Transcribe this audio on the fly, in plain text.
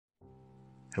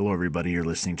Hello, everybody. You're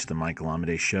listening to The Michael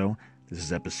Amidei Show. This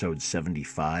is episode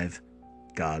 75,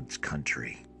 God's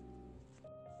Country.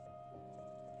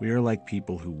 We are like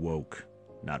people who woke,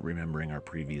 not remembering our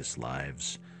previous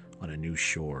lives, on a new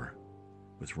shore,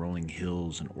 with rolling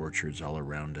hills and orchards all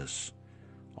around us,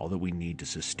 all that we need to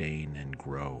sustain and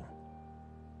grow.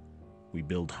 We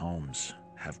build homes,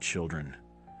 have children,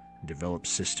 and develop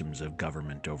systems of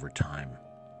government over time.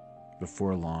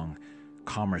 Before long,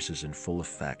 commerce is in full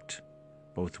effect.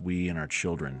 Both we and our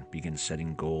children begin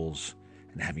setting goals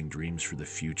and having dreams for the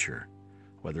future,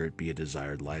 whether it be a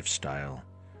desired lifestyle,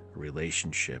 a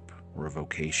relationship, or a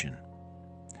vocation.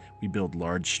 We build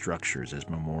large structures as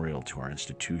memorial to our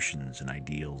institutions and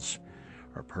ideals,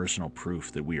 our personal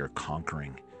proof that we are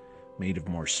conquering, made of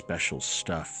more special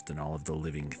stuff than all of the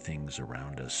living things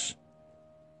around us.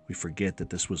 We forget that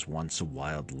this was once a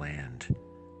wild land,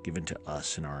 given to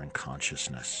us in our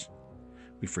unconsciousness.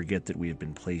 We forget that we have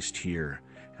been placed here,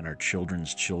 and our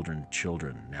children's children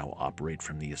now operate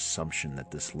from the assumption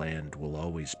that this land will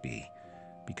always be,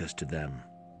 because to them,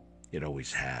 it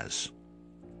always has.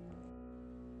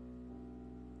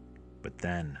 But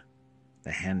then, the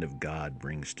hand of God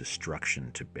brings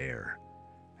destruction to bear,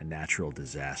 a natural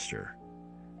disaster,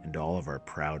 and all of our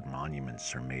proud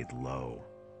monuments are made low.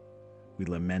 We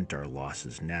lament our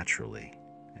losses naturally,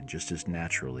 and just as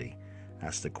naturally,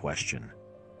 ask the question,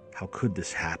 how could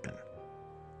this happen?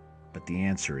 But the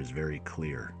answer is very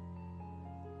clear.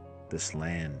 This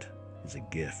land is a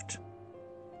gift.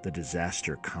 The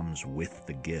disaster comes with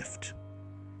the gift.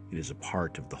 It is a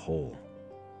part of the whole.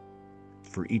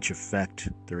 For each effect,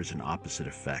 there is an opposite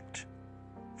effect.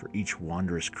 For each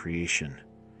wondrous creation,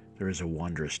 there is a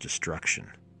wondrous destruction.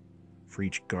 For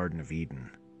each Garden of Eden,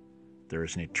 there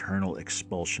is an eternal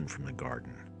expulsion from the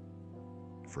garden.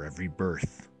 For every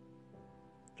birth,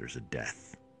 there's a death.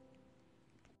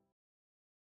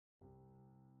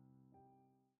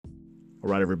 All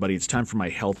right, everybody, it's time for my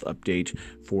health update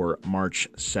for March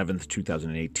 7th,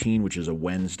 2018, which is a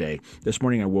Wednesday. This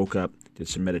morning I woke up, did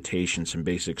some meditation, some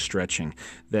basic stretching.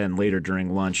 Then later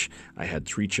during lunch, I had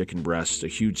 3 chicken breasts, a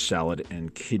huge salad,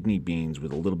 and kidney beans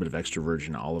with a little bit of extra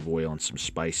virgin olive oil and some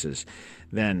spices.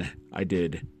 Then I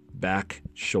did back,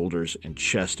 shoulders, and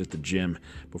chest at the gym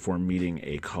before meeting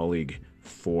a colleague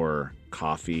for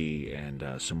coffee and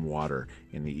some water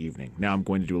in the evening. Now I'm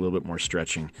going to do a little bit more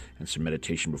stretching and some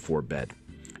meditation before bed.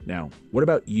 Now, what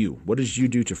about you? What did you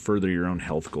do to further your own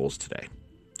health goals today?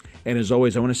 And as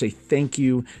always, I want to say thank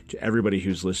you to everybody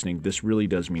who's listening. This really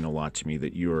does mean a lot to me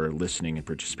that you are listening and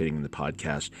participating in the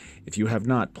podcast. If you have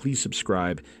not, please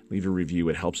subscribe, leave a review.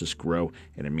 It helps us grow,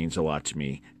 and it means a lot to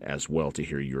me as well to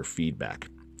hear your feedback.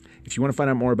 If you want to find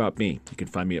out more about me, you can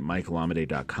find me at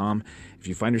michaelamidei.com. If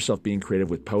you find yourself being creative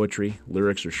with poetry,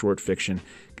 lyrics, or short fiction,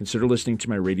 consider listening to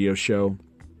my radio show,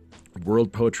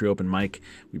 World Poetry Open Mic.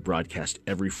 We broadcast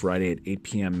every Friday at 8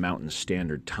 p.m. Mountain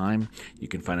Standard Time. You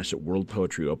can find us at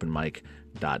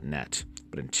worldpoetryopenmic.net.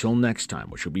 But until next time,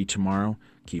 which will be tomorrow,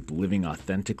 keep living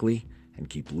authentically and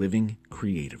keep living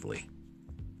creatively.